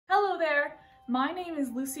there, my name is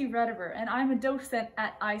Lucy Rediver and I'm a docent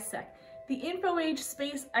at ISEC, the InfoAge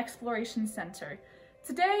Space Exploration Center.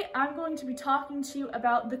 Today I'm going to be talking to you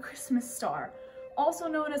about the Christmas star, also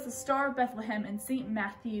known as the Star of Bethlehem in St.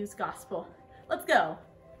 Matthew's Gospel. Let's go!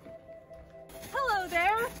 Hello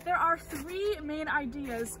there! There are three main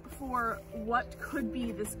ideas for what could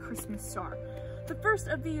be this Christmas star. The first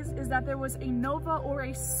of these is that there was a nova or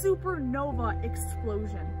a supernova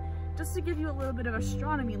explosion. Just to give you a little bit of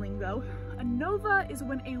astronomy lingo, a nova is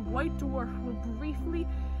when a white dwarf will briefly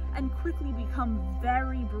and quickly become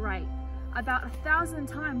very bright, about 1,000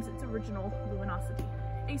 times its original luminosity.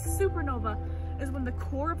 A supernova is when the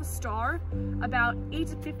core of a star, about 8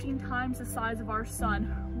 to 15 times the size of our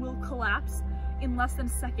sun, will collapse in less than a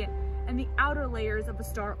second, and the outer layers of the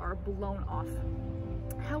star are blown off.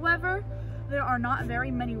 However, there are not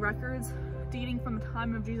very many records dating from the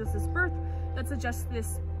time of Jesus' birth that suggest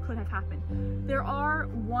this could have happened. There are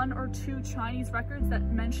 1 or 2 Chinese records that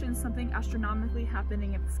mention something astronomically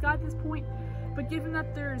happening in the sky at this point, but given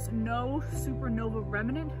that there's no supernova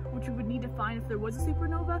remnant, which we would need to find if there was a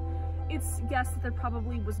supernova, it's guessed that there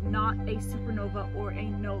probably was not a supernova or a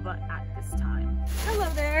nova at this time. Hello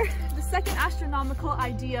there! The second astronomical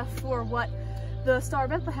idea for what the Star of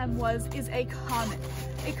Bethlehem is a comet.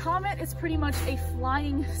 A comet is pretty much a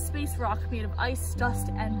flying space rock made of ice, dust,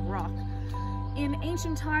 and rock. In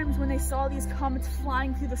ancient times, when they saw these comets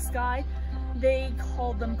flying through the sky, they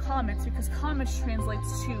called them comets because comets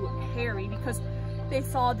translates to hairy, because they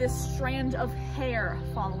saw this strand of hair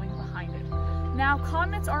following behind it. Now,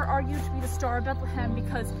 comets are argued to be the Star of Bethlehem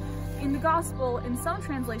because in the Gospel, in some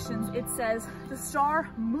translations, it says the star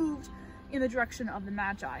moved in the direction of the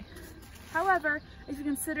Magi. However, if you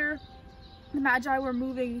consider the Magi were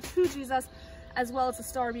moving to Jesus, as well as the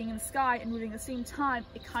star being in the sky and moving at the same time,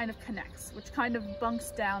 it kind of connects, which kind of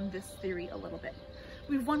bunks down this theory a little bit.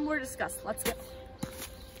 We have one more to discuss. Let's go.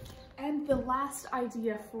 And the last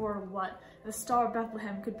idea for what the Star of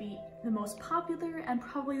Bethlehem could be, the most popular and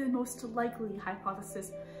probably the most likely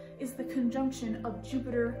hypothesis, is the conjunction of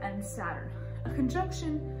Jupiter and Saturn. A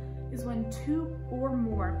conjunction is when 2 or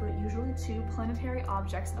more, but usually 2 planetary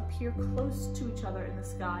objects appear close to each other in the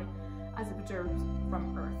sky as observed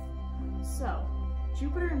from Earth. So,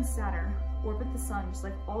 Jupiter and Saturn orbit the sun just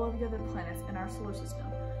like all of the other planets in our solar system,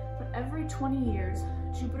 but every 20 years,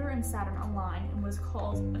 Jupiter and Saturn align in what is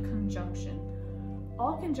called a conjunction.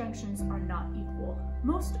 All conjunctions are not equal.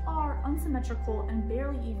 Most are unsymmetrical and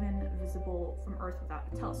barely even visible from Earth without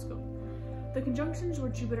a telescope. The conjunctions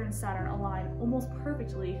where Jupiter and Saturn align almost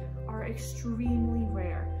perfectly are extremely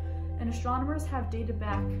rare, and astronomers have dated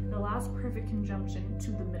back the last perfect conjunction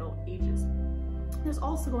to the Middle Ages. There's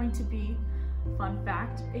also going to be, fun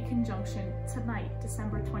fact, a conjunction tonight,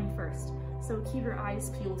 December 21st, so keep your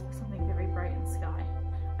eyes peeled for something very bright in the sky.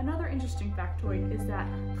 Another interesting factoid is that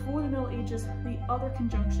before the Middle Ages, the other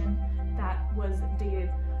conjunction that was dated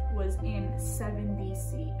was in 7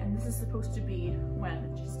 BC, and this is supposed to be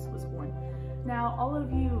when Jesus was born. Now, all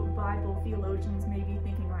of you Bible theologians may be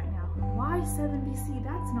thinking right now, why 7 BC?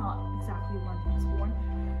 That's not exactly when he was born.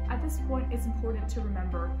 At this point, it's important to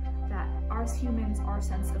remember that as humans, our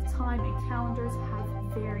sense of time and calendars have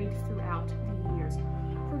varied throughout the years.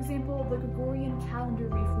 For example, the Gregorian calendar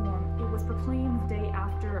reform, it was proclaimed the day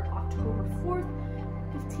after October 4th,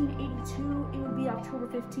 1582, it would be October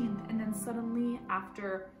 15th, and then suddenly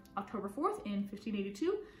after October 4th in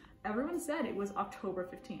 1582, everyone said it was October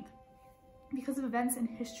 15th. Because of events in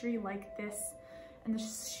history like this, and the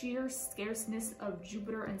sheer scarceness of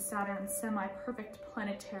Jupiter and Saturn's semi-perfect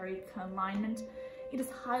planetary alignment, it is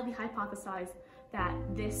highly hypothesized that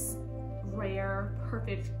this rare,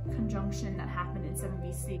 perfect conjunction that happened in 7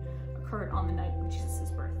 BC occurred on the night of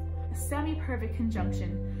Jesus' birth. A semi-perfect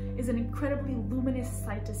conjunction is an incredibly luminous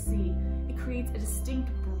sight to see. It creates a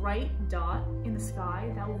distinct bright dot in the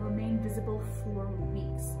sky that will remain visible for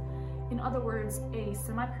weeks. In other words, a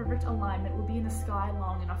semi-perfect alignment will be in the sky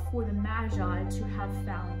long enough for the Magi to have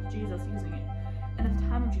found Jesus using it. And at the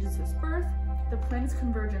time of Jesus' birth, the planet's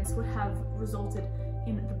convergence would have resulted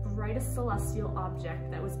in the brightest celestial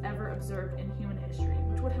object that was ever observed in human history,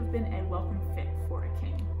 which would have been a welcome fit for a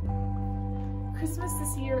king. Christmas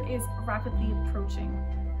this year is rapidly approaching,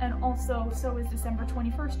 and also so is December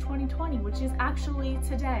 21st, 2020, which is actually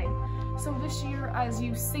today. So this year, as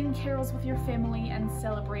you sing carols with your family and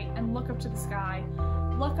celebrate and look up to the sky,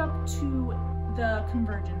 look up to the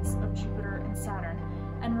convergence of Jupiter and Saturn,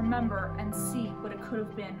 and remember and see what it could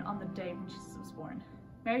have been on the day when Jesus was born.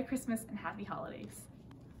 Merry Christmas and Happy Holidays.